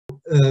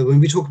when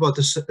we talk about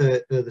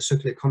the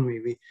circular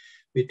economy,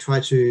 we try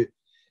to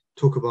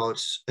talk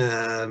about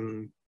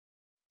an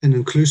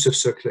inclusive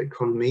circular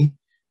economy,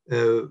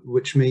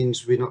 which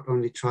means we not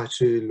only try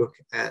to look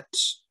at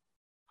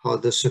how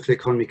the circular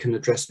economy can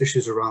address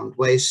issues around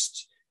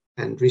waste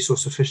and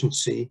resource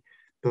efficiency,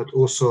 but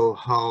also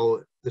how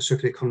the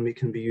circular economy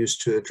can be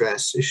used to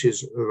address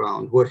issues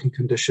around working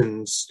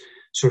conditions,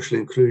 social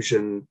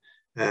inclusion,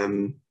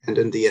 and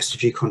in the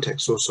SDG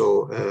context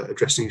also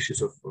addressing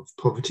issues of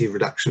poverty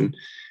reduction.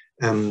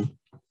 And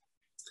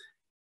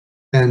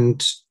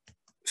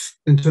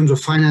in terms of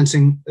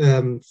financing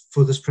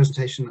for this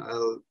presentation,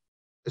 I'll,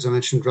 as I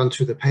mentioned, run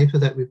through the paper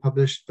that we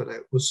published, but I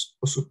was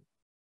also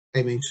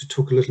aiming to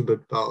talk a little bit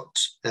about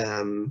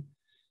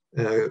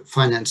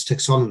finance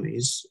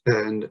taxonomies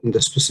and in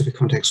the specific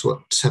context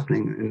what's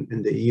happening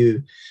in the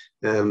EU.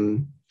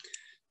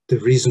 The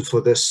reason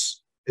for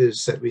this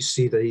is that we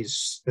see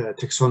these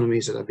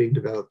taxonomies that are being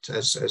developed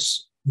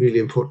as really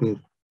important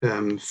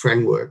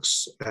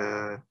frameworks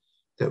that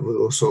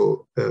will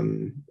also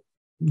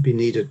be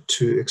needed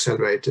to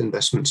accelerate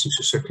investments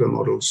into circular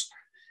models.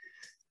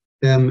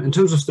 In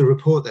terms of the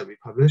report that we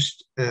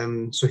published,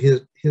 so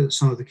here are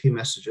some of the key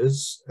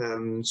messages.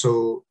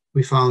 So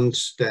we found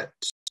that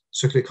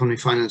circular economy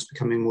finance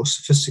becoming more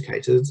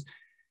sophisticated.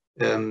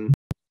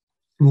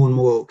 More and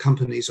more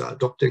companies are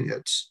adopting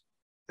it,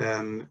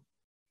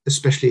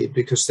 especially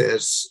because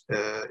there's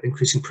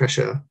increasing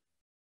pressure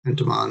and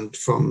demand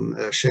from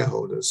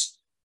shareholders.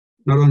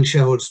 Not only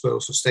shareholders, but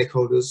also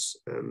stakeholders.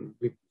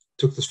 We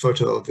took this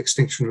photo of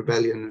Extinction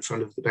Rebellion in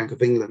front of the Bank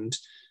of England.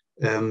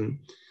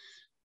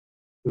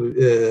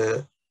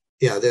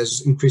 Yeah,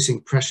 there's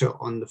increasing pressure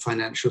on the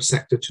financial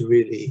sector to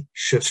really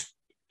shift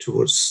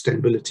towards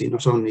sustainability,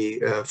 not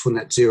only for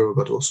net zero,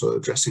 but also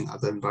addressing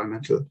other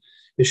environmental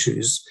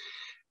issues.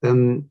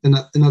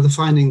 Another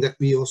finding that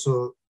we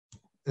also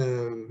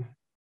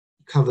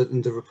covered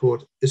in the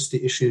report is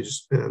the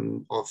issues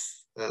of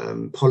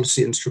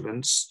policy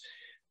instruments.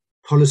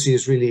 Policy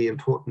is really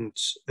important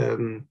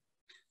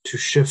to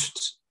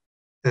shift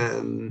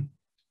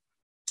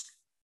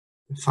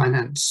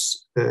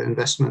finance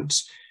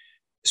investments,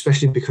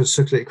 especially because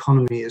circular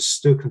economy is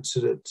still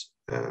considered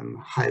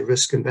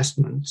high-risk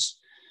investments.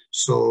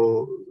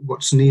 So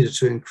what's needed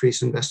to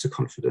increase investor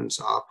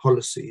confidence are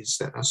policies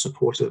that are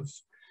supportive.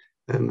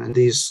 And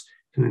these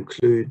can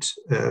include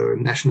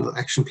national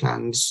action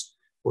plans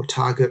or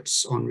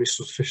targets on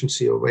resource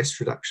efficiency or waste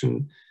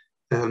reduction,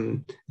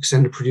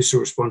 extended producer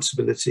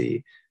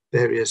responsibility,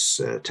 various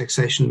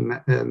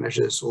taxation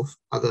measures or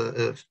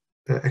other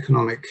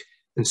economic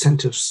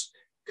incentives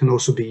can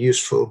also be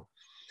useful.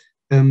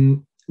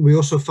 We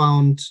also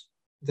found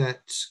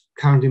that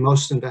currently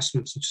most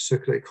investments into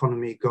circular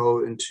economy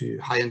go into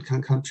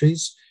high-income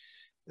countries.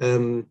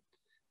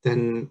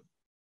 Then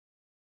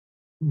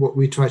what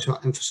we try to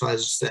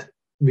emphasize is that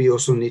we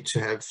also need to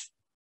have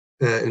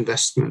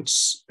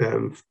investments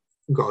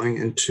going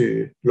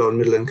into low and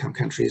middle income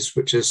countries,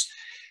 which is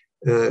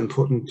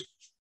important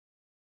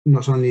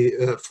not only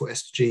for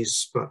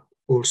SDGs, but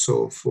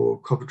also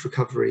for COVID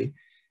recovery.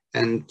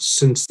 And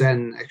since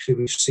then, actually,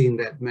 we've seen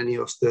that many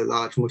of the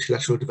large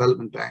multilateral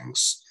development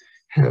banks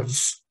have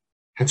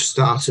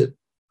started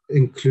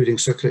including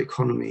circular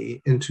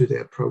economy into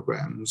their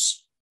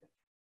programs.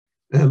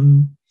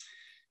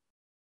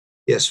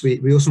 Yes,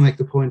 we also make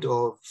the point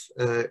of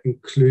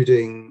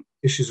including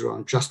issues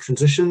around just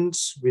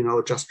transitions. We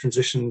know just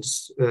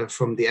transitions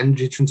from the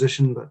energy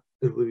transition, but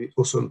it will be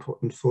also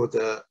important for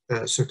the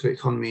circular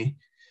economy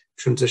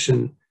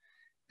transition.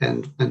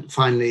 And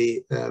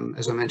finally,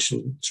 as I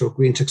mentioned, so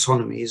green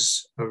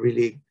taxonomies are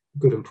really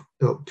good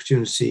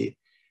opportunity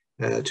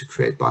to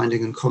create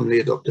binding and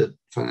commonly adopted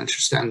financial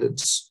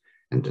standards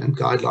and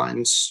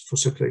guidelines for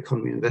circular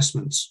economy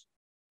investments.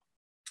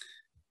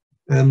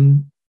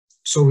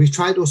 So we've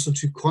tried also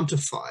to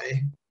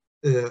quantify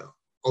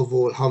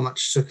overall how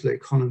much circular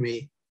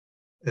economy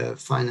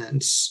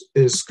finance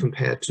is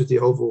compared to the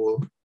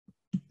overall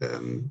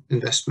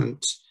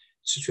investment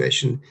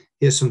situation.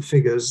 Here's some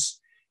figures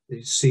that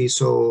you see.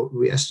 So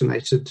we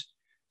estimated,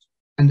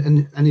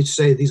 and I need to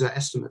say these are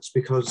estimates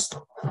because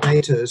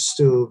data is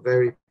still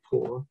very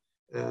poor,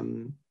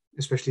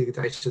 especially the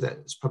data that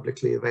is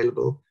publicly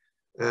available.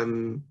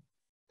 And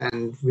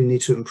we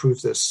need to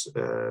improve this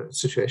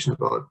situation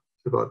about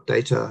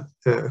data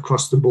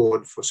across the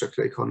board for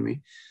circular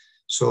economy.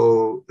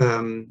 So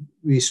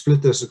we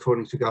split this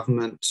according to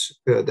government,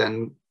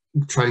 then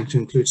trying to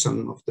include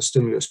some of the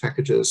stimulus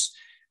packages,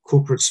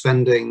 corporate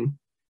spending,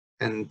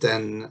 and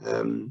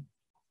then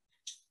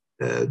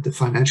the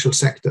financial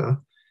sector.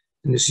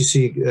 And as you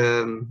see,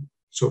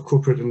 so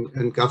corporate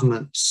and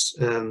governments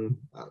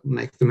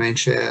make the main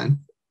share,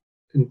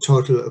 in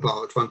total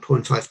about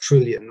 1.5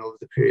 trillion over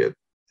the period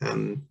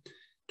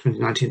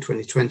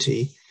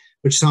 2019-2020,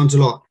 which sounds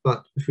a lot,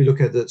 but if we look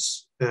at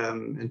this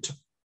in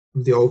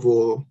the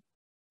overall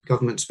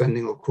government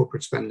spending or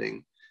corporate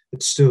spending,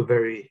 it's still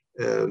very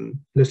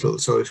little.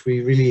 So if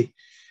we really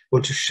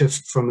want to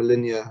shift from a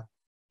linear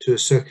to a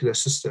circular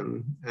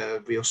system,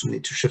 we also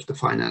need to shift the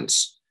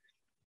finance.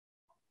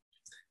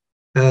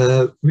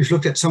 We've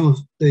looked at some of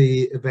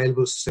the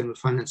available sustainable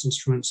finance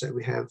instruments that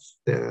we have.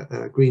 There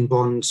are green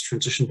bonds,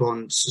 transition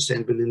bonds,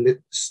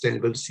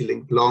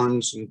 sustainability-linked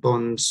loans and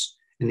bonds,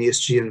 and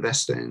ESG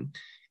investing,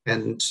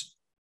 and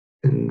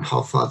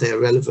how far they're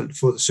relevant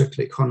for the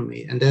circular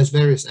economy. And there's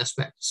various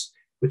aspects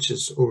which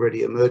is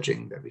already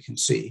emerging that we can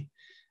see.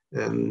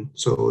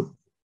 So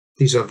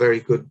these are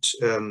very good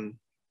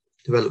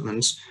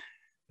developments.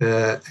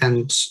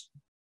 And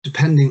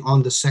depending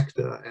on the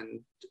sector,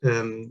 and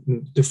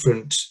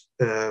different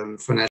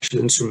financial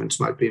instruments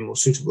might be more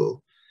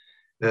suitable.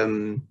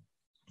 I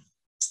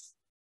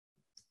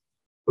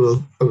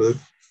will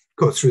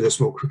go through this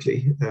more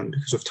quickly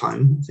because of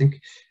time, I think.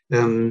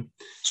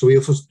 So we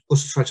also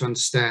try to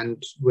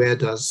understand where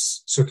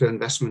does circular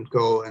investment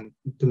go, and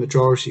the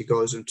majority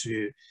goes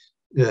into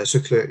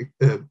circular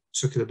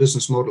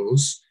business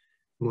models,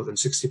 more than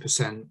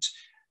 60%.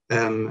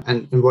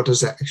 And what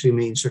does that actually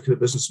mean? Circular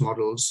business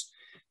models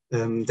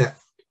that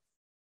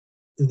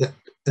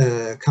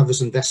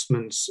covers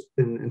investments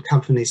in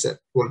companies that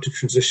want to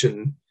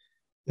transition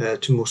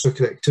to more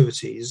circular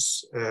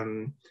activities,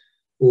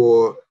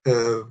 or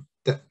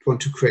that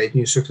want to create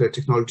new circular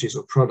technologies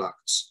or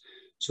products.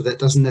 So that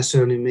doesn't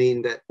necessarily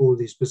mean that all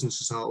these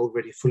businesses are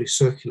already fully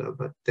circular,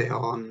 but they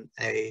are on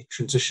a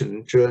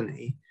transition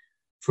journey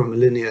from a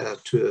linear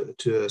to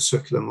a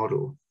circular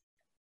model.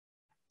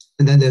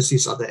 And then there's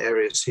these other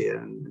areas here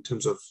in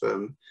terms of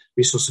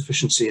resource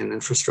efficiency and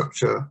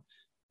infrastructure.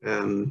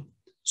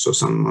 So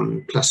some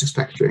on plastics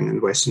packaging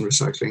and waste and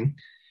recycling.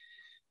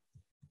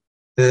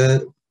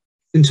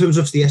 In terms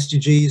of the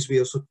SDGs, we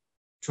also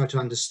try to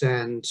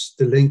understand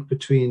the link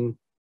between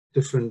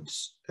different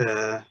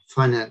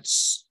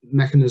finance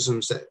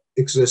mechanisms that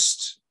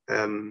exist,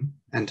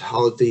 and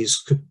how these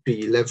could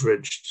be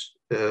leveraged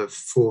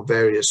for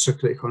various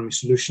circular economy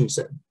solutions.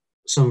 That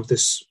some of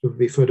this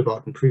we've heard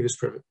about in previous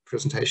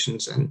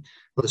presentations, and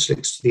others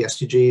links to the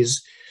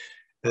SDGs.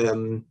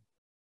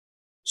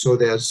 So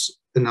there's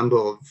a number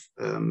of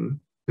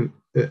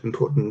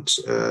important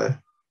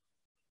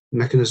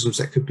mechanisms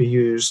that could be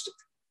used,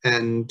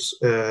 and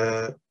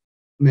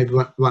maybe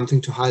one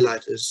thing to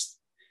highlight is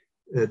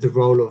the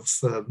role of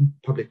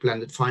public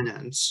blended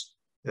finance.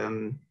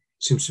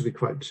 Seems to be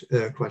quite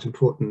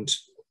important.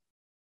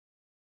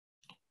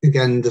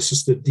 Again, this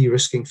is the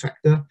de-risking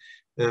factor.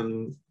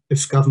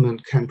 If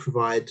government can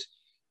provide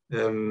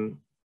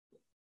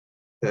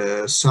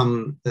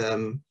some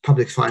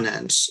public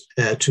finance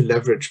to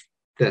leverage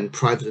then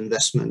private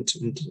investment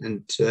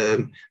and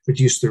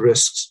reduce the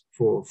risks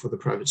for the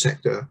private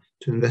sector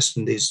to invest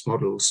in these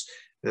models,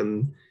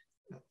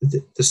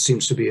 this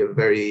seems to be a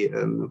very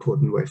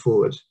important way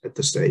forward at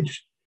this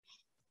stage.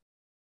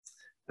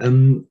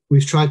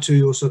 We've tried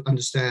to also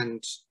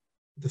understand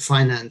the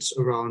finance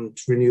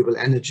around renewable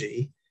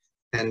energy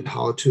and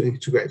how to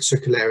integrate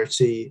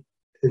circularity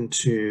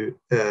into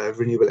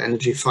renewable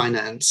energy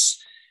finance.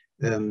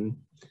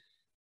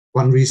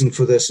 One reason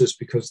for this is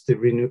because the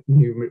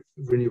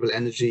renewable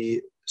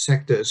energy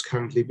sector is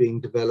currently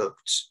being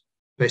developed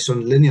based on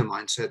a linear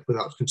mindset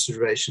without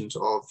considerations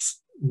of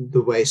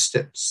the waste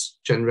that's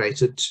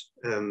generated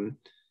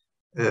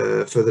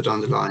further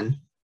down the line,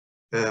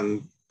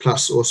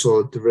 plus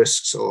also the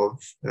risks of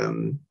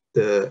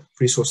the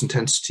resource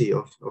intensity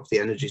of the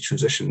energy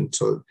transition.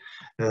 So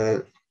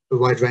a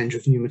wide range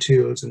of new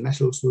materials and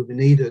metals will be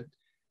needed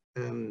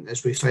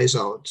as we phase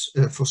out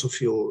fossil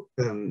fuel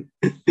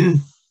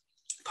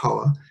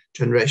power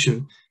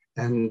generation,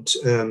 and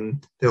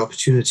there are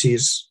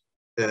opportunities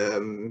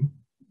to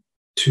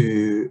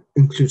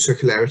include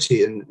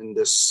circularity in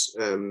this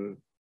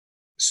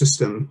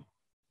system.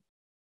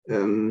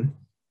 And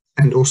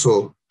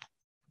also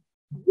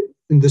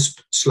in this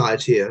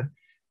slide here,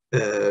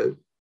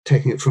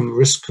 taking it from a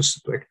risk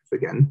perspective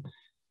again,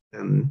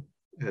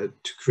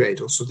 to create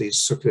also these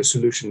circular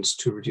solutions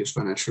to reduce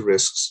financial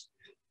risks,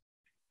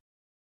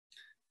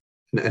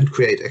 and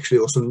create actually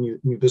also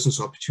new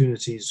business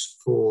opportunities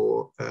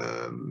for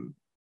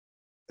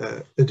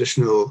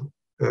additional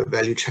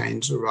value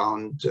chains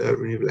around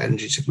renewable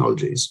energy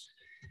technologies.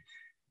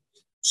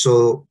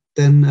 So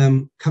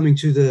then coming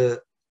to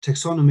the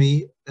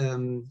taxonomy,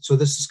 so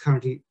this is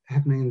currently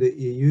happening in the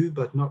EU,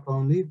 but not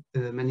only,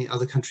 many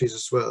other countries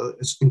as well,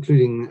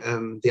 including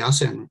the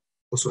ASEAN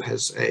also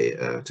has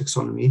a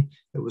taxonomy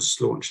that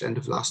was launched end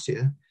of last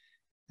year.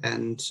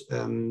 And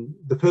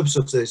the purpose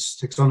of this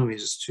taxonomy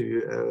is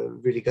to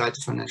really guide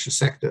the financial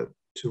sector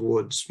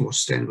towards more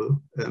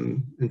sustainable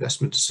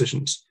investment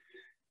decisions.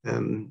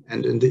 And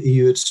in the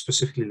EU, it's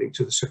specifically linked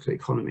to the circular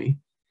economy.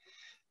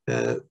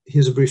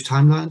 Here's a brief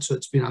timeline. So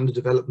it's been under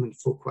development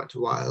for quite a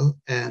while.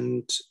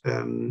 And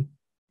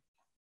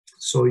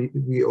so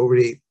we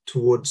already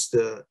towards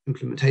the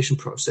implementation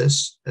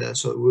process.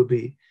 So it will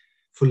be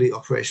fully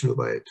operational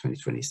by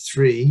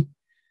 2023.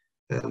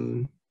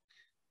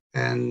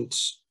 And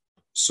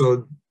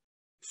so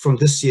from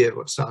this year,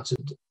 what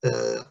started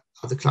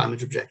are the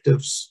climate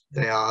objectives.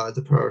 They are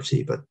the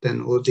priority, but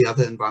then all the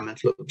other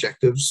environmental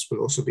objectives will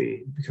also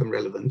become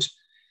relevant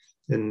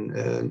in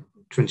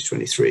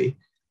 2023.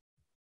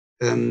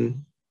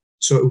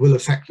 So it will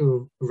affect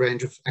a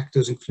range of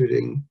actors,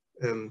 including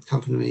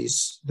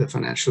companies, the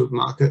financial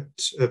market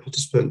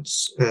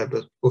participants,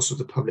 but also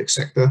the public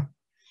sector.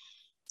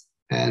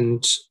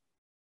 And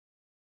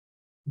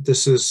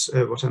this is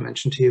what I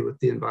mentioned here with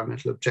the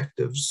environmental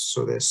objectives.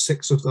 So there's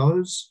 6 of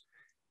those.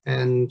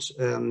 And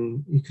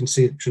you can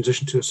see the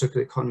transition to a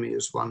circular economy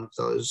is one of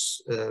those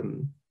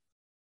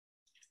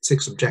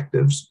 6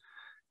 objectives.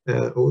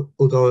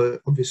 Although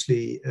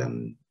obviously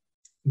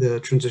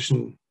the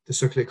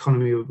circular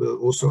economy will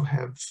also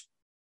have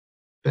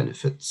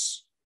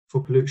benefits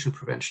for pollution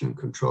prevention and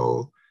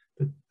control,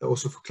 but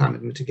also for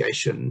climate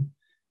mitigation,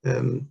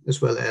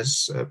 as well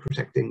as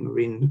protecting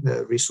marine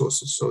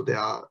resources. So they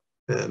are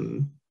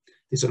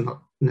these are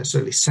not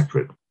necessarily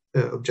separate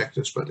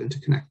objectives, but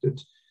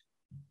interconnected.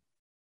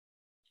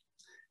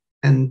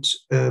 And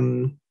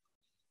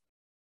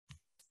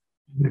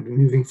maybe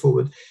moving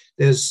forward,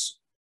 there's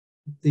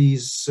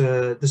these.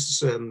 This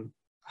is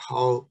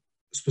how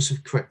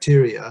specific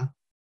criteria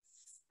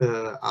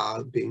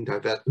are being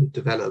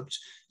developed,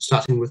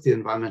 starting with the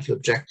environmental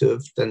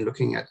objective, then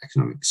looking at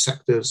economic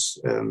sectors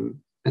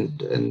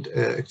and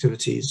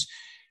activities,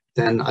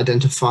 then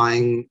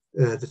identifying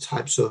the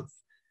types of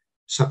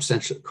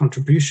substantial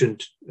contribution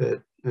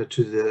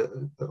to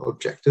the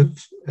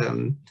objective,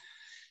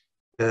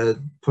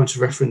 points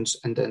of reference,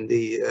 and then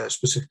the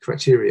specific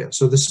criteria.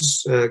 So this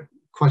is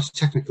quite a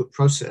technical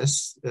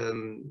process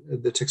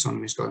the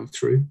taxonomy is going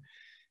through.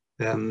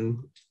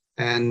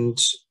 And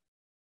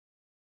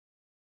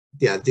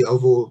yeah, the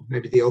overall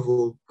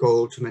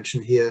goal to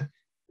mention here,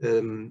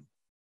 the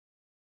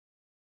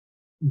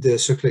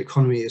circular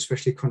economy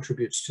especially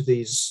contributes to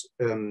these,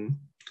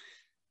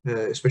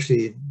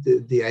 especially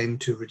the aim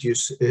to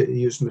reduce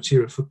used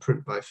material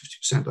footprint by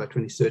 50% by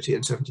 2030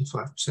 and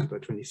 75% by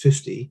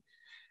 2050.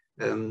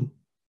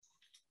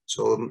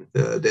 So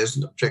there's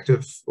an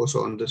objective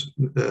also on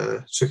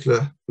the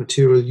circular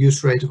material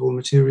use rate of all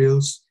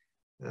materials.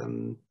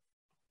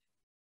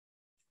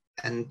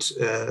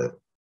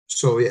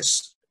 So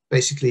yes,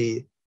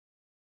 basically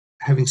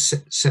having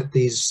set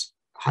these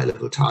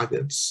high-level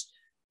targets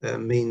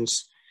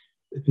means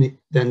it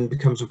then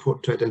becomes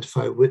important to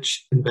identify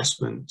which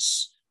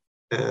investments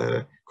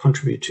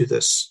contribute to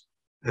this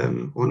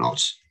or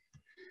not.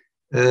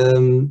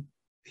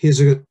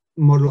 Here's a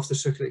model of the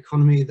circular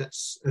economy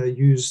that's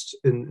used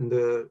in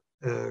the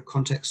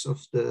context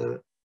of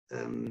the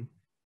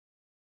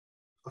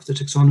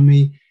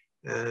taxonomy.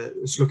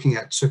 It's looking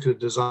at circular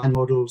design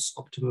models,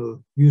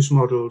 optimal use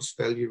models,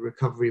 value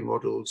recovery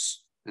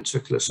models, and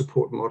circular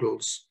support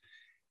models.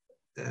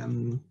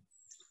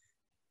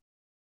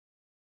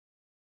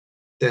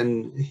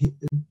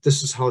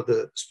 This is how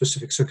the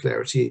specific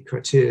circularity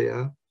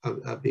criteria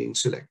are being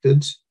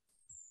selected.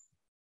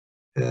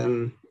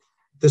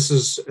 This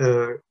is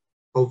an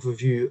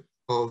overview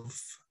of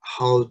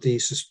how the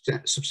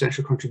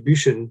substantial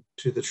contribution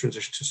to the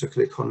transition to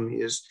circular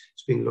economy is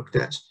being looked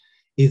at,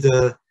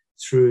 either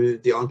through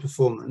the own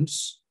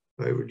performance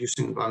by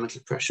reducing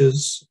environmental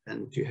pressures,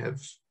 and you have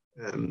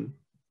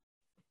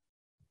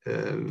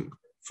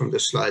from the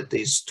slide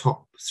these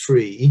top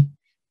 3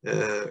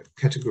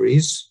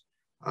 categories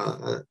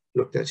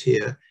looked at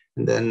here,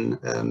 and then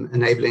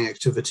enabling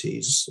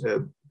activities,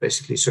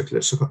 basically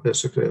circular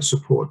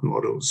support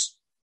models,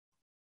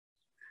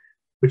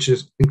 which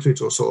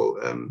includes also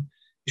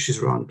issues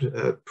around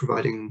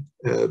providing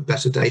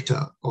better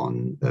data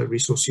on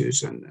resource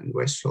use and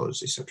waste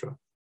flows, etc.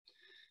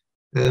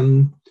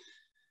 I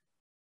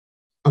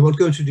won't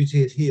go into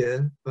detail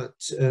here, but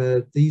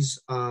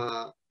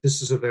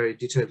this is a very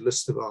detailed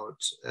list about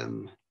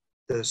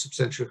the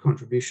substantial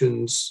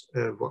contributions,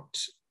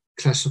 what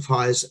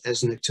classifies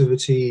as an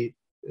activity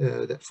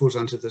that falls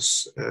under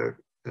this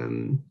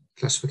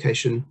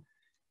classification.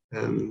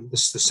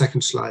 This is the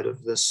second slide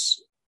of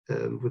this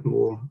with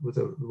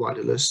a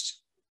wider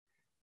list.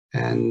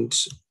 And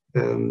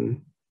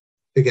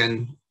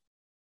again,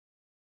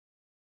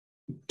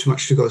 too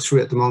much to go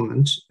through at the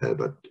moment,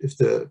 but if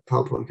the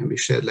PowerPoint can be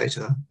shared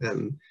later.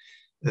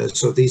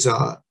 So these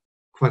are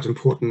quite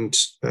important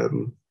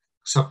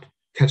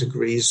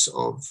subcategories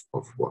of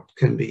what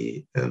can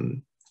be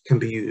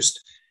used.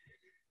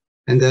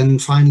 And then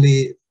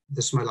finally,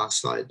 this is my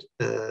last slide.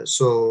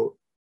 So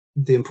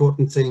the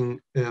important thing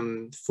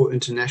for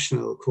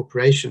international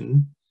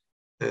cooperation,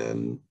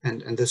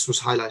 and this was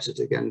highlighted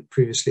again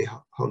previously,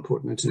 how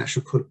important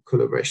international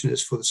collaboration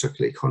is for the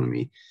circular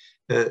economy,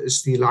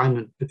 is the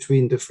alignment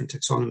between different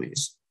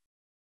taxonomies.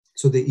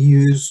 So the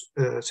EU's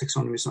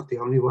taxonomy is not the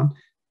only one.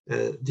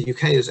 The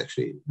UK is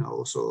actually now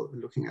also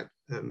looking at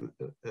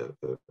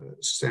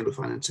sustainable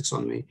finance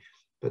taxonomy,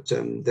 but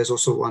there's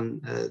also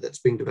one that's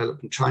being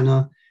developed in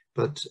China.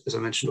 But as I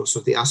mentioned,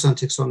 also the ASEAN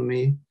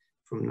taxonomy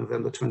from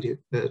November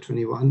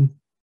 2021.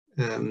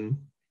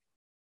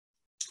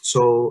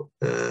 So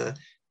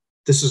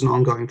this is an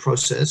ongoing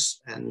process,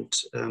 and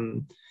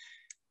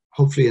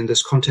hopefully in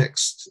this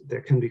context,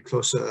 there can be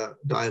closer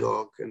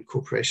dialogue and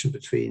cooperation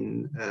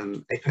between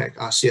APEC,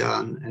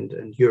 ASEAN,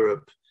 and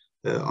Europe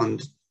on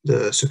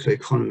the circular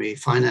economy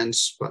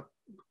finance, but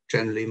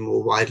generally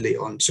more widely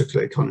on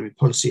circular economy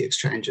policy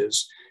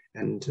exchanges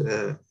and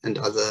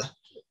other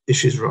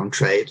issues around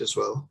trade as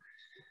well.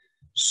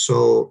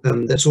 So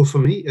that's all for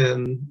me.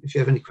 If you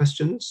have any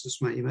questions, this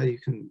is my email. You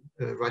can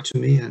write to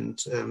me, and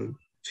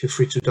feel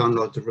free to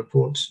download the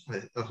report.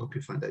 I hope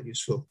you find that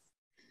useful.